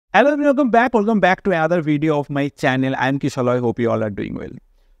Hello and welcome back to another video of my channel. I am Kishalay. Hope you all are doing well.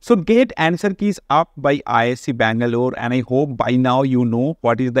 So Gate answer key is up by IISc Bangalore, and I hope by now you know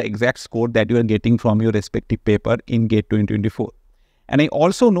what is the exact score that you are getting from your respective paper in Gate 2024. And I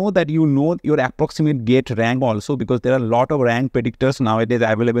also know that you know your approximate Gate rank also, because there are a lot of rank predictors nowadays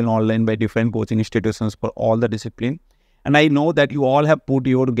available online by different coaching institutions for all the discipline. And I know that you all have put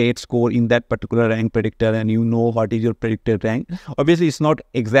your Gate score in that particular rank predictor, and you know what is your predicted rank. Obviously, it's not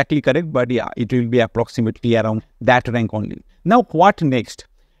exactly correct, but yeah, it will be approximately around that rank only. Now, what next?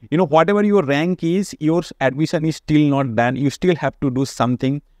 You know, whatever your rank is, your admission is still not done. You still have to do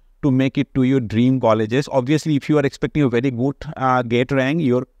something to make it to your dream colleges. Obviously, if you are expecting a very good Gate rank,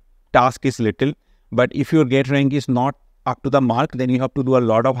 your task is little. But if your Gate rank is not up to the mark, then you have to do a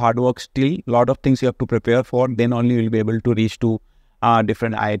lot of hard work still, a lot of things you have to prepare for, then only you will be able to reach to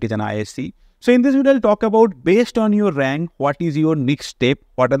different IITs and IISc. So in this video, I'll talk about, based on your rank, what is your next step,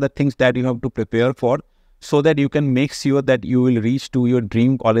 what are the things that you have to prepare for, so that you can make sure that you will reach to your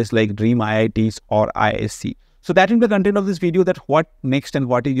dream college like dream IITs or IISc. So that is the content of this video, that what next and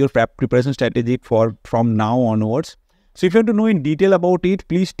what is your preparation strategy for from now onwards. So if you want to know in detail about it,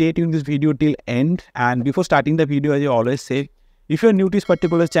 please stay tuned this video till end. And before starting the video, as I always say, if you're new to this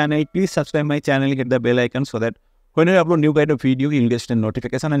particular channel, please subscribe my channel, hit the bell icon, so that when I upload new kind of video, you'll get a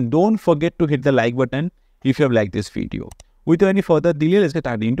notification. And don't forget to hit the like button if you have liked this video. Without any further delay, let's get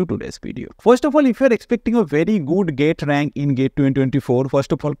started into today's video. First of all, if you're expecting a very good Gate rank in Gate 2024,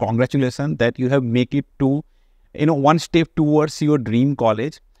 first of all, congratulations that you have make it to, one step towards your dream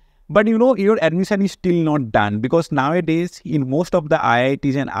college. But your admission is still not done, because nowadays in most of the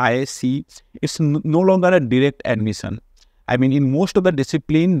IITs and IISc, it's no longer a direct admission. I mean, in most of the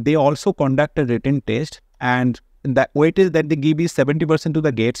discipline, they also conduct a written test, and the weightage that they give is 70% to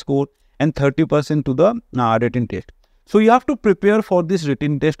the Gate score and 30% to the written test. So you have to prepare for this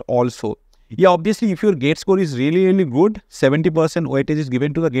written test also. Yeah, obviously, if your Gate score is really good, 70% weightage is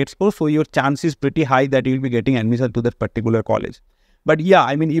given to the Gate score, so your chance is pretty high that you will be getting admission to that particular college. But yeah,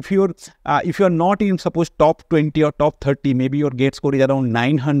 I mean, if you're not in, suppose, top 20 or top 30, maybe your Gate score is around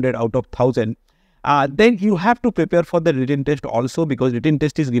 900 out of 1000, then you have to prepare for the written test also, because written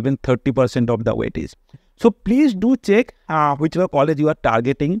test is given 30% of the weightage. So please do check whichever college you are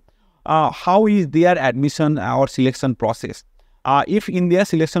targeting, how is their admission or selection process. If in their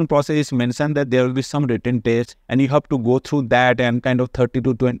selection process is mentioned that there will be some written test and you have to go through that, and kind of 30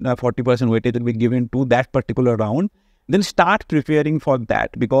 to 40% weightage will be given to that particular round, then start preparing for that,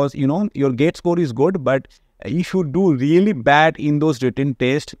 because your Gate score is good, but if you do really bad in those written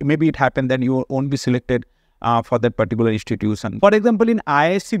tests, maybe it happened that you won't be selected for that particular institution. For example, in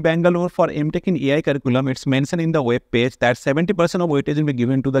IISc Bangalore for M.Tech in AI curriculum, it's mentioned in the web page that 70% of weightage will be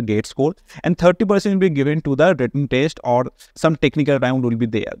given to the Gate score and 30% will be given to the written test, or some technical round will be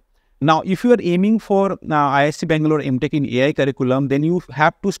there. Now, if you are aiming for IISc Bangalore M.Tech in AI curriculum, then you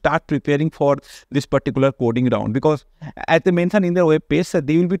have to start preparing for this particular coding round, because as they mentioned in their web page,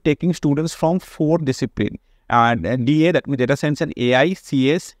 they will be taking students from 4 disciplines, DA, that means data science and AI,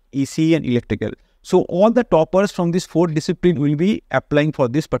 CS, EC and electrical. So all the toppers from these 4 disciplines will be applying for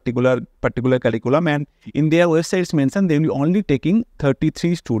this particular curriculum, and in their website it's mentioned they will be only taking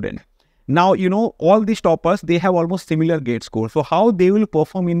 33 students. Now, all these toppers, they have almost similar Gate score. So how they will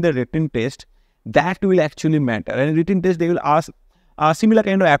perform in the written test, that will actually matter. And in written test, they will ask a similar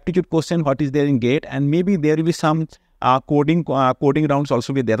kind of aptitude question, what is there in Gate, and maybe there will be some coding rounds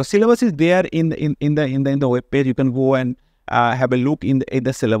also be there. The syllabus is there in the web page. You can go and have a look in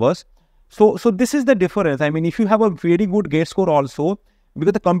the syllabus. So this is the difference. I mean, if you have a very good Gate score also,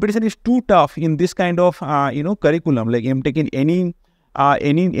 because the competition is too tough in this kind of curriculum like M.Tech in any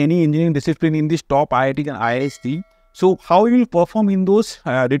engineering discipline in this top IIT and IISc. So how you will perform in those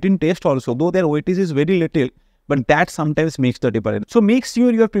written tests also, though their weightage is very little, but that sometimes makes the difference. So make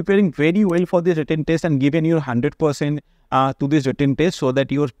sure you are preparing very well for this written test and giving your 100% to this written test, so that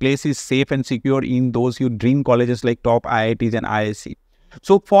your place is safe and secure in those your dream colleges like top IITs and IISc.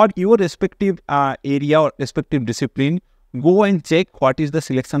 So for your respective area or respective discipline, go and check what is the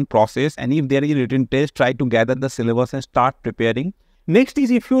selection process, and if there is a written test, try to gather the syllabus and start preparing. Next is,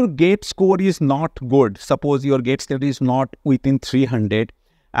 if your Gate score is not good, suppose your Gate score is not within 300,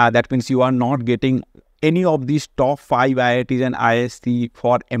 that means you are not getting any of these top 5 IITs and IISc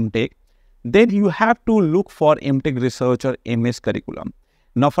for M.Tech, then you have to look for M.Tech Research or MS curriculum.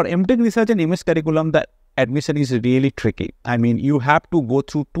 Now for M.Tech Research and MS curriculum, the admission is really tricky. I mean, you have to go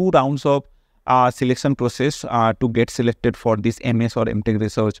through 2 rounds of selection process to get selected for this MS or M.Tech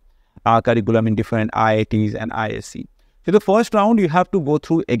Research curriculum in different IITs and IISc. So the first round, you have to go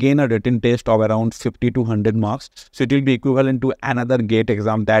through again a written test of around 50 to 100 marks. So it will be equivalent to another GATE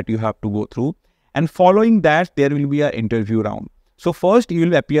exam that you have to go through. And following that, there will be an interview round. So first, you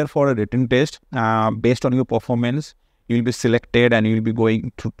will appear for a written test based on your performance. You will be selected and you will be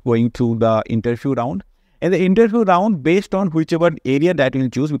going through the interview round. And the interview round, based on whichever area that you will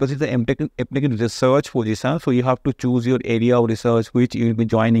choose, because it's an M.Tech research position, so you have to choose your area of research which you will be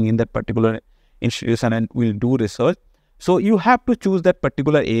joining in that particular institution and will do research. So you have to choose that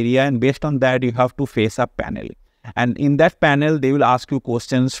particular area, and based on that, you have to face a panel. And in that panel, they will ask you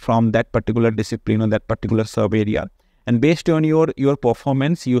questions from that particular discipline or that particular sub area. And based on your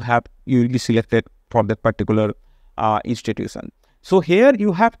performance, you will be selected for that particular institution. So here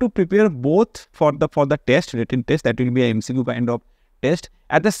you have to prepare both for the test, written test, that will be a MCQ kind of test.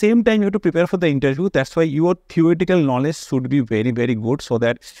 At the same time, you have to prepare for the interview. That's why your theoretical knowledge should be very, very good, so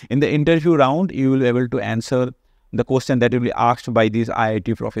that in the interview round, you will be able to answer the question that will be asked by these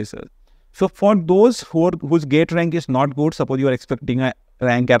IIT professors. So for those whose GATE rank is not good, suppose you are expecting a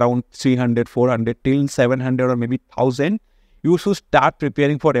rank around 300, 400, till 700 or maybe 1000, you should start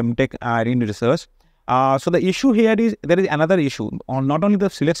preparing for M.Tech in research. So the issue here is, there is another issue. Not only the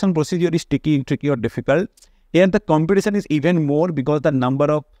selection procedure is tricky or difficult, here the competition is even more because the number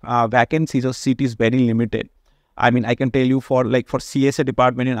of vacancies or seat is very limited. I mean, I can tell you for CSA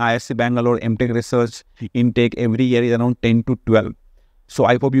department in IISc Bangalore, M.Tech research intake every year is around 10 to 12. So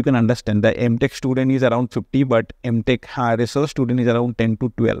I hope you can understand the M.Tech student is around 50, but M.Tech research student is around 10 to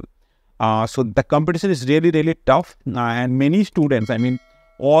 12. So the competition is really, really tough, and many students, I mean,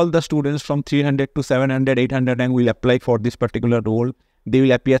 all the students from 300 to 700, 800 and will apply for this particular role. They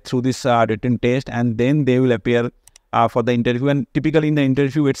will appear through this written test, and then they will appear for the interview. And typically in the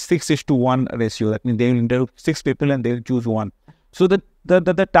interview, it's 6:1 ratio. That means they will interview 6 people and they will choose 1. So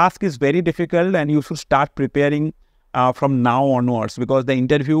the task is very difficult, and you should start preparing from now onwards, because the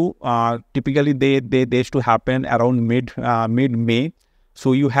interview typically they used to happen around mid-May.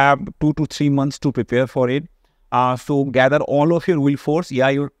 So you have 2 to 3 months to prepare for it. So gather all of your will force.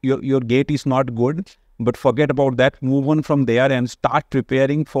 Yeah, your GATE is not good, but forget about that. Move on from there and start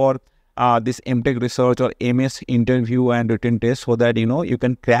preparing for this M.Tech research or MS interview and written test, so that you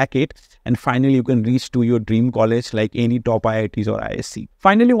can crack it and finally you can reach to your dream college like any top IITs or IISc.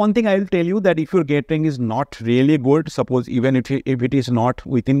 Finally, one thing I will tell you, that if your GATE rank is not really good, suppose even if it is not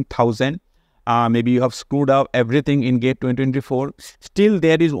within 1000, maybe you have screwed up everything in Gate 2024, still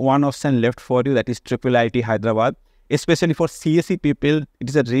there is one option left for you, that is IIT Hyderabad. Especially for CSE people, it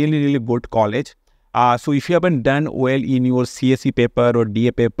is a really, really good college. So if you haven't done well in your CSE paper or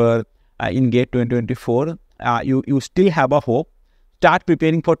DA paper in Gate 2024, you still have a hope. Start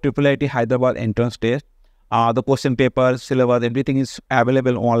preparing for IIT Hyderabad entrance test. The question paper, syllabus, everything is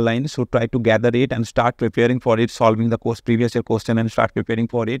available online. So try to gather it and start preparing for it, solving the previous year question and start preparing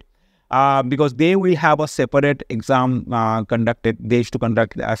for it. Because they will have a separate exam conducted. They used to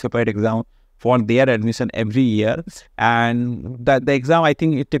conduct a separate exam for their admission every year, and the exam, I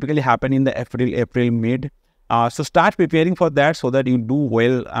think it typically happen in the April mid. So start preparing for that, so that you do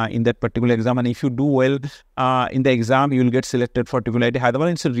well in that particular exam. And if you do well in the exam, you will get selected for IIT Hyderabad.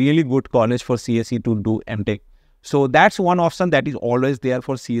 It's a really good college for CSE to do M.Tech. So that's one option that is always there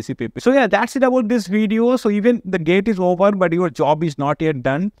for CSE people. So yeah, that's it about this video. So even the GATE is over, but your job is not yet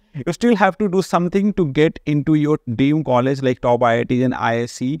done. You still have to do something to get into your dream college like top IITs and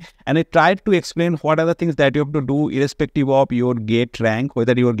IISc. And I tried to explain what are the things that you have to do irrespective of your GATE rank,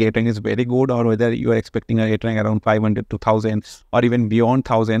 whether your GATE rank is very good or whether you are expecting a GATE rank around 500 to 1000 or even beyond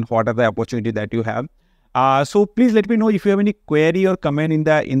 1000. What are the opportunities that you have? So please let me know if you have any query or comment in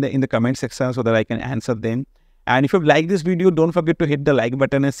the comment section, so that I can answer them. And if you like this video, don't forget to hit the like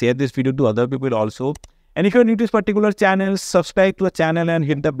button and share this video to other people also. And if you're new to this particular channel, subscribe to the channel and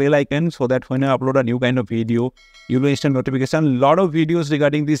hit the bell icon, so that when I upload a new kind of video, you'll get instant notification. A lot of videos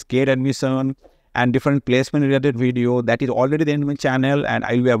regarding this GATE admission and different placement related video that is already there in my channel, and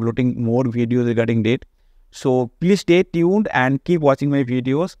I'll be uploading more videos regarding it. So please stay tuned and keep watching my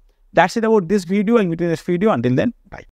videos. That's it about this video. I'll meet you in the next video. Until then, bye.